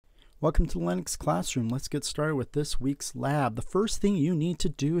Welcome to Linux Classroom. Let's get started with this week's lab. The first thing you need to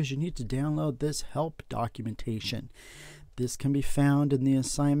do is you need to download this help documentation. This can be found in the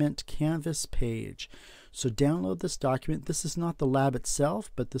assignment Canvas page. So download this document. This is not the lab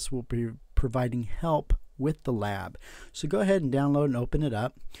itself, but this will be providing help with the lab. So go ahead and download and open it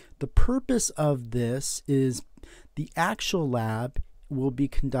up. The purpose of this is the actual lab will be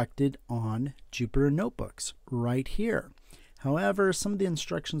conducted on Jupyter Notebooks right here. However, some of the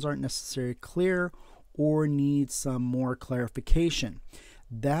instructions aren't necessarily clear or need some more clarification.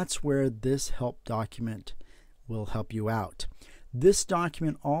 That's where this help document will help you out. This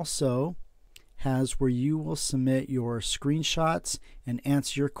document also has where you will submit your screenshots and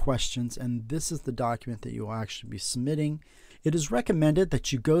answer your questions, and this is the document that you will actually be submitting. It is recommended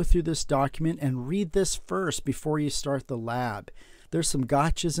that you go through this document and read this first before you start the lab. There's some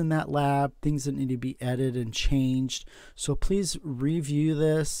gotchas in that lab, things that need to be edited and changed. So please review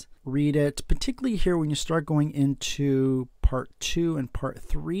this, read it, particularly here when you start going into part 2 and part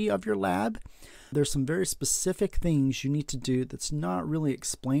 3 of your lab. There's some very specific things you need to do that's not really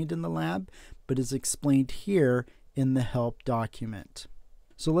explained in the lab, but is explained here in the help document.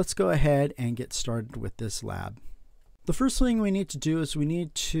 So let's go ahead and get started with this lab. The first thing we need to do is we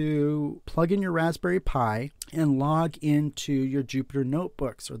need to plug in your Raspberry Pi and log into your Jupyter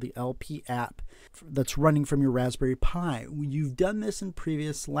Notebooks or the LP app that's running from your Raspberry Pi. You've done this in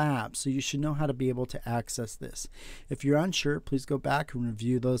previous labs, so you should know how to be able to access this. If you're unsure, please go back and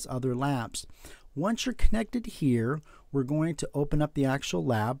review those other labs. Once you're connected here, we're going to open up the actual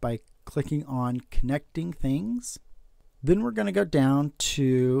lab by clicking on Connecting Things. Then we're going to go down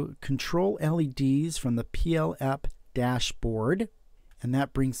to Control LEDs from the PLF dashboard, and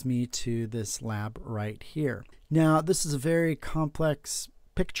that brings me to this lab right here. Now this is a very complex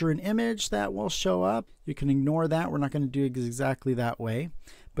picture and image that will show up. You can ignore that. We're not going to do it exactly that way,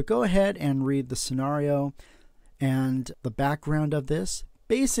 but go ahead and read the scenario and the background of this.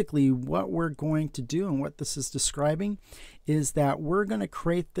 Basically what we're going to do and what this is describing is that we're going to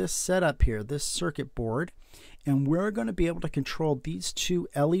create this setup here, this circuit board, and we're going to be able to control these two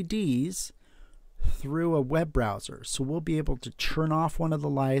LEDs through a web browser. So we'll be able to turn off one of the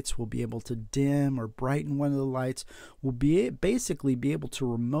lights, we'll be able to dim or brighten one of the lights, we'll basically be able to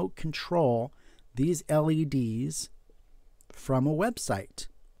remote control these LEDs from a website.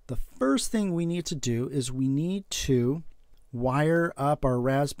 The first thing we need to do is we need to wire up our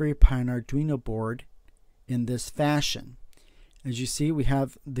Raspberry Pi and Arduino board in this fashion. As you see, we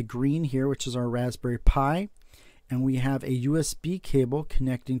have the green here, which is our Raspberry Pi, and we have a USB cable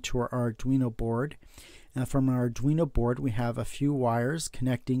connecting to our Arduino board. And from our Arduino board, we have a few wires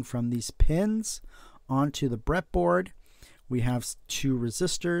connecting from these pins onto the breadboard. We have 2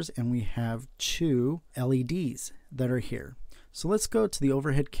 resistors and we have 2 LEDs that are here. So let's go to the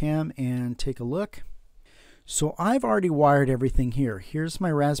overhead cam and take a look. So I've already wired everything here. Here's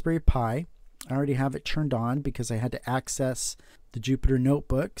my Raspberry Pi. I already have it turned on because I had to access the Jupyter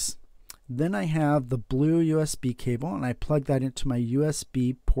Notebooks. Then I have the blue USB cable, and I plug that into my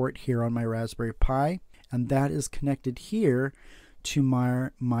USB port here on my Raspberry Pi, and that is connected here to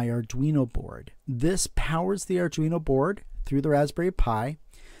my Arduino board. This powers the Arduino board through the Raspberry Pi,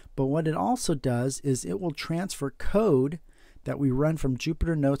 but what it also does is it will transfer code that we run from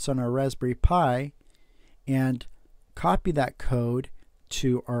Jupyter Notes on our Raspberry Pi and copy that code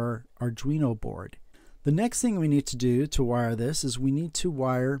to our Arduino board. The next thing we need to do to wire this is we need to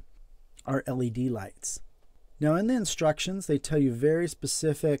wire our LED lights. Now in the instructions they tell you very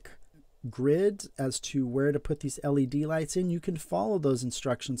specific grids as to where to put these LED lights in. You can follow those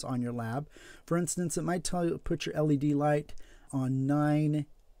instructions on your lab. For instance, it might tell you to put your LED light on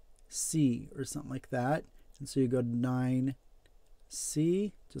 9C or something like that. And so you go to 9C,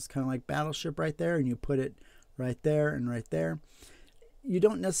 just kind of like Battleship right there, and you put it right there and right there. You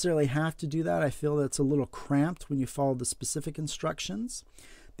don't necessarily have to do that. I feel that's a little cramped when you follow the specific instructions.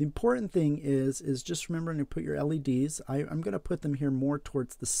 The important thing is just remember to put your LEDs. I'm going to put them here more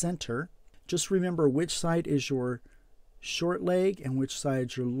towards the center. Just remember which side is your short leg and which side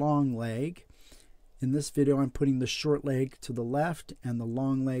is your long leg. In this video, I'm putting the short leg to the left and the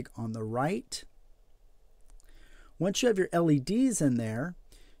long leg on the right. Once you have your LEDs in there,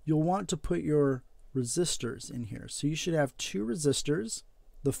 you'll want to put your resistors in here. So you should have 2 resistors.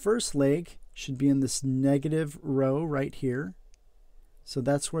 The first leg should be in this negative row right here. So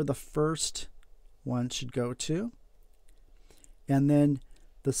that's where the first one should go to. And then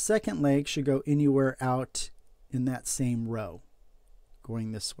the second leg should go anywhere out in that same row,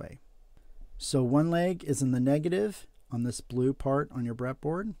 going this way. So one leg is in the negative on this blue part on your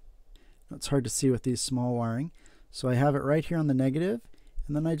breadboard. It's hard to see with these small wiring. So I have it right here on the negative,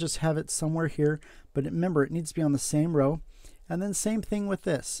 and then I just have it somewhere here, but remember it needs to be on the same row. And then same thing with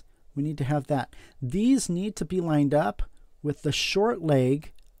this. We need to have that. These need to be lined up with the short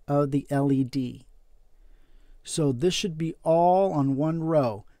leg of the LED. So this should be all on one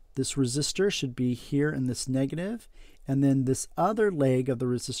row. This resistor should be here in this negative, and then this other leg of the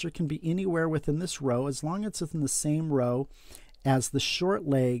resistor can be anywhere within this row as long as it's in the same row as the short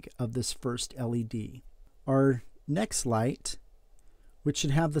leg of this first LED. Our next light, which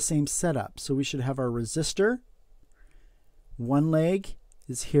should have the same setup. So we should have our resistor. One leg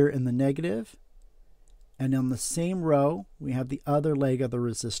is here in the negative, and on the same row we have the other leg of the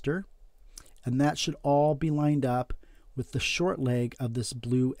resistor, and that should all be lined up with the short leg of this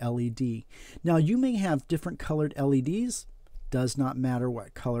blue LED. Now you may have different colored LEDs. Does not matter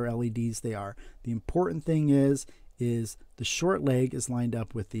what color LEDs they are. The important thing is the short leg is lined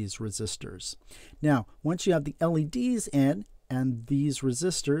up with these resistors. Now once you have the LEDs in and these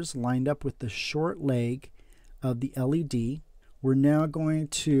resistors lined up with the short leg of the LED, we're now going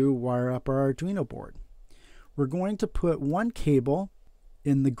to wire up our Arduino board. We're going to put one cable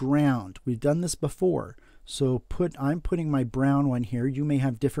in the ground. We've done this before. So I'm putting my brown one here. You may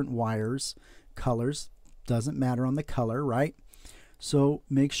have different wires, colors. Doesn't matter on the color, right? So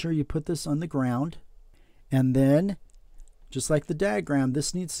make sure you put this on the ground. And then, just like the diagram,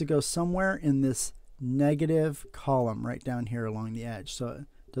 this needs to go somewhere in this negative column right down here along the edge. So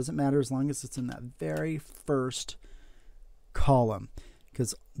it doesn't matter as long as it's in that very first column,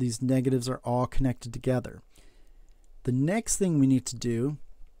 because these negatives are all connected together. The next thing we need to do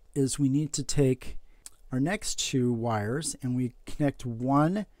is we need to take our next two wires and we connect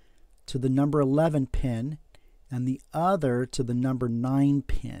one to the number 11 pin and the other to the number 9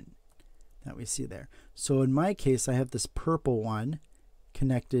 pin that we see there. So in my case, I have this purple one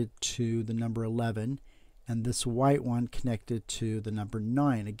connected to the number 11 and this white one connected to the number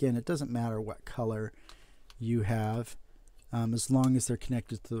 9. Again, it doesn't matter what color you have as long as they're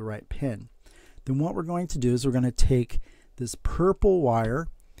connected to the right pin. Then what we're going to do is we're going to take this purple wire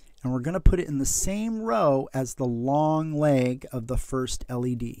and we're going to put it in the same row as the long leg of the first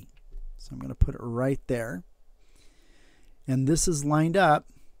LED. So I'm going to put it right there. And this is lined up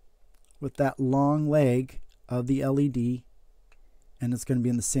with that long leg of the LED, and it's going to be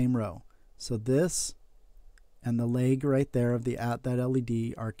in the same row. So this and the leg right there of that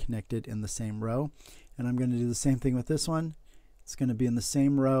LED are connected in the same row. And I'm going to do the same thing with this one. It's going to be in the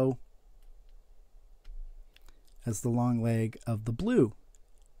same row as the long leg of the blue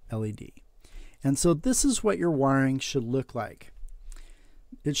LED. And so this is what your wiring should look like.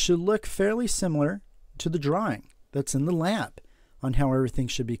 It should look fairly similar to the drawing that's in the lab on how everything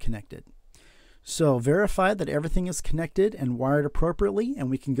should be connected. So verify that everything is connected and wired appropriately, and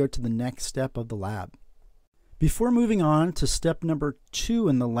we can go to the next step of the lab. Before moving on to step number 2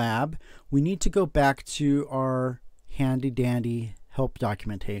 in the lab, we need to go back to our handy dandy help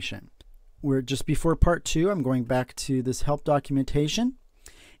documentation. We're just before part 2, I'm going back to this help documentation,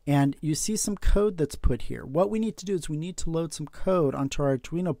 and you see some code that's put here. What we need to do is we need to load some code onto our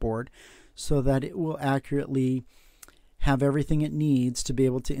Arduino board so that it will accurately have everything it needs to be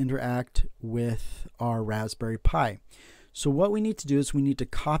able to interact with our Raspberry Pi. So what we need to do is we need to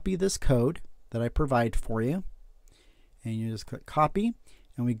copy this code that I provide for you, and you just click copy,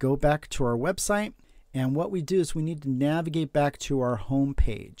 and we go back to our website, and what we do is we need to navigate back to our home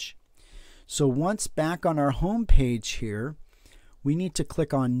page. So once back on our home page here, we need to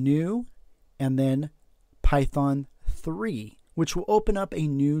click on New and then Python 3, which will open up a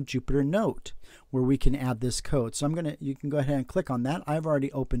new Jupyter Note where we can add this code. So you can go ahead and click on that. I've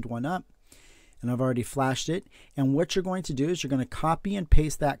already opened one up and I've already flashed it. And what you're going to do is you're going to copy and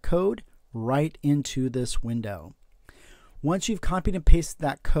paste that code right into this window. Once you've copied and pasted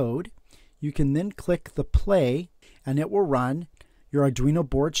that code, you can then click the play and it will run. Your Arduino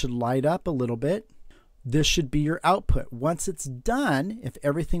board should light up a little bit. This should be your output. Once it's done, if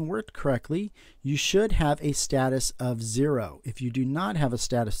everything worked correctly, you should have a status of 0. If you do not have a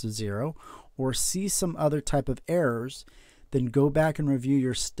status of 0 or see some other type of errors, then go back and review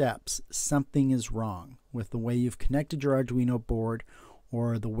your steps. Something is wrong with the way you've connected your Arduino board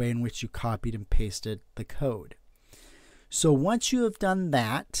or the way in which you copied and pasted the code. So once you have done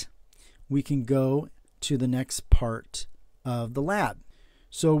that, we can go to the next part of the lab.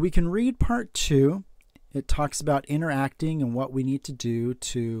 So we can read part 2. It talks about interacting and what we need to do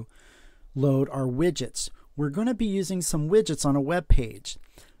to load our widgets. We're going to be using some widgets on a web page.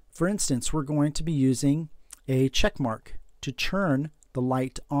 For instance, we're going to be using a check mark to turn the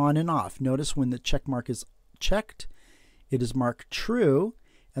light on and off. Notice when the check mark is checked, it is marked true,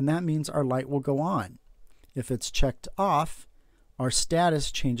 and that means our light will go on. If it's checked off, our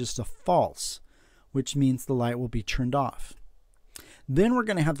status changes to false, which means the light will be turned off. Then we're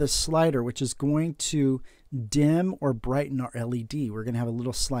going to have this slider, which is going to dim or brighten our LED. We're going to have a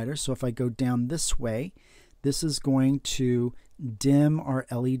little slider. So if I go down this way, this is going to dim our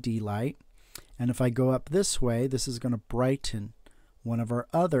LED light. And if I go up this way, this is going to brighten one of our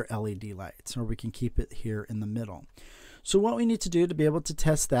other LED lights, or we can keep it here in the middle. So what we need to do to be able to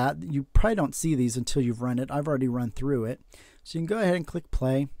test that, you probably don't see these until you've run it. I've already run through it. So you can go ahead and click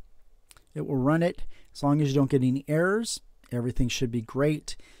play. It will run it. As long as you don't get any errors, everything should be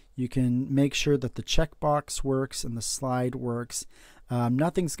great. You can make sure that the checkbox works and the slide works.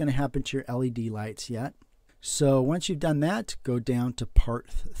 Nothing's going to happen to your LED lights yet. So once you've done that, go down to part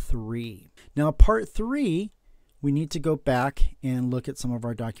 3. Now part 3, we need to go back and look at some of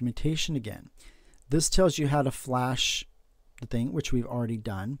our documentation again. This tells you how to flash the thing, which we've already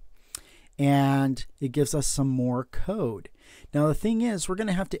done. And it gives us some more code. Now the thing is, we're going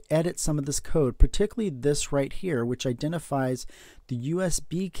to have to edit some of this code, particularly this right here, which identifies the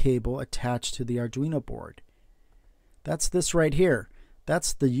USB cable attached to the Arduino board. That's this right here.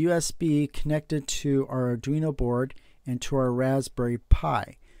 That's the USB connected to our Arduino board and to our Raspberry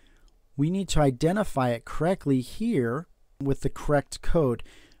Pi. We need to identify it correctly here with the correct code.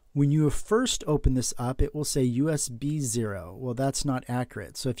 When you first open this up, it will say USB 0. Well, that's not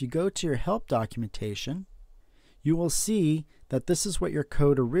accurate. So if you go to your help documentation, you will see that this is what your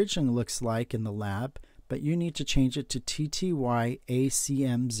code originally looks like in the lab, but you need to change it to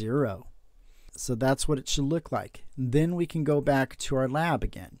TTY-ACM0. So that's what it should look like. Then we can go back to our lab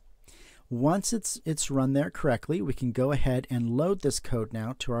again. Once it's run there correctly, we can go ahead and load this code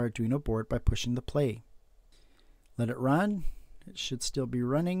now to our Arduino board by pushing the play. Let it run. It should still be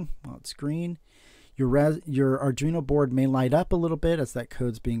running while it's green. Your Arduino board may light up a little bit as that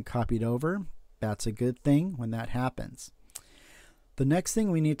code's being copied over. That's a good thing when that happens. The next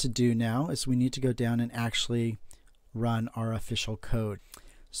thing we need to do now is we need to go down and actually run our official code.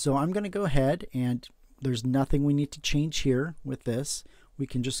 So I'm going to go ahead, and there's nothing we need to change here with this. We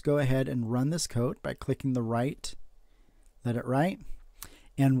can just go ahead and run this code by clicking the write, let it write.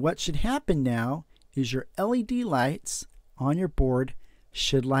 And what should happen now is your LED lights on your board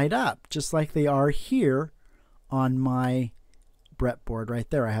should light up just like they are here on my breadboard right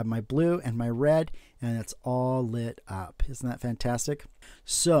there. I have my blue and my red, and it's all lit up. Isn't that fantastic?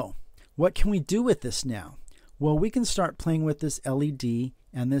 So what can we do with this now? Well, we can start playing with this LED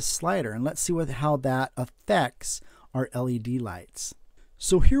and this slider, and let's see how that affects our LED lights.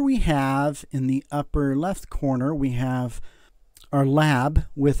 So here we have in the upper left corner, we have our lab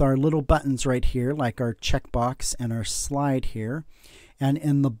with our little buttons right here, like our checkbox and our slide here. And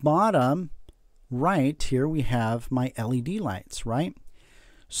in the bottom right here, we have my LED lights, right?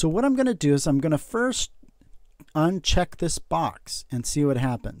 So what I'm going to do is I'm going to first uncheck this box and see what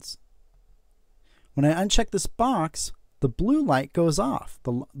happens. When I uncheck this box, the blue light goes off.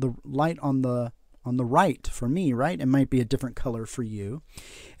 The light on the right for me, right? It might be a different color for you.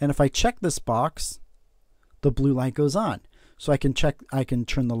 And if I check this box, the blue light goes on. So I can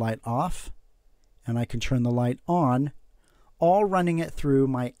turn the light off and I can turn the light on, all running it through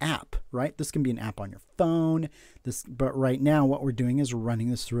my app, right? This can be an app on your phone. But right now what we're doing is we're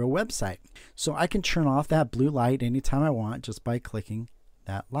running this through a website. So I can turn off that blue light anytime I want just by clicking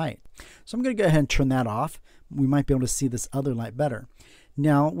that light. So I'm going to go ahead and turn that off. We might be able to see this other light better.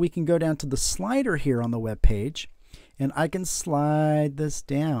 Now we can go down to the slider here on the web page, and I can slide this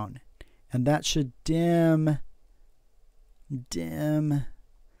down, and that should dim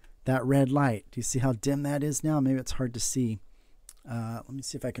that red light. Do you see how dim that is now? Maybe it's hard to see. Let me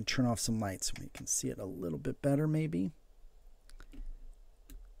see if I can turn off some lights so we can see it a little bit better maybe.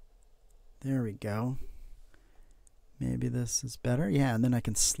 There we go. Maybe this is better. Yeah, and then I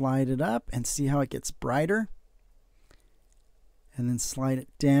can slide it up and see how it gets brighter. And then slide it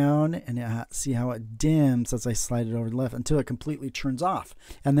down and see how it dims as I slide it over to the left until it completely turns off.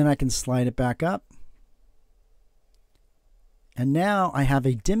 And then I can slide it back up. And now I have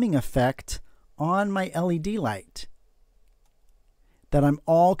a dimming effect on my LED light that I'm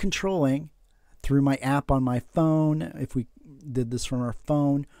all controlling through my app on my phone, if we did this from our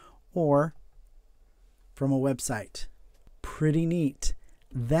phone, or from a website. Pretty neat.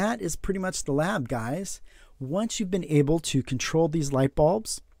 That is pretty much the lab, guys. Once you've been able to control these light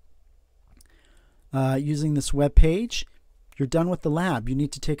bulbs using this web page, you're done with the lab. You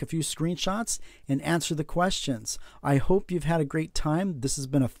need to take a few screenshots and answer the questions. I hope you've had a great time. This has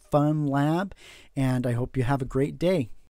been a fun lab, and I hope you have a great day.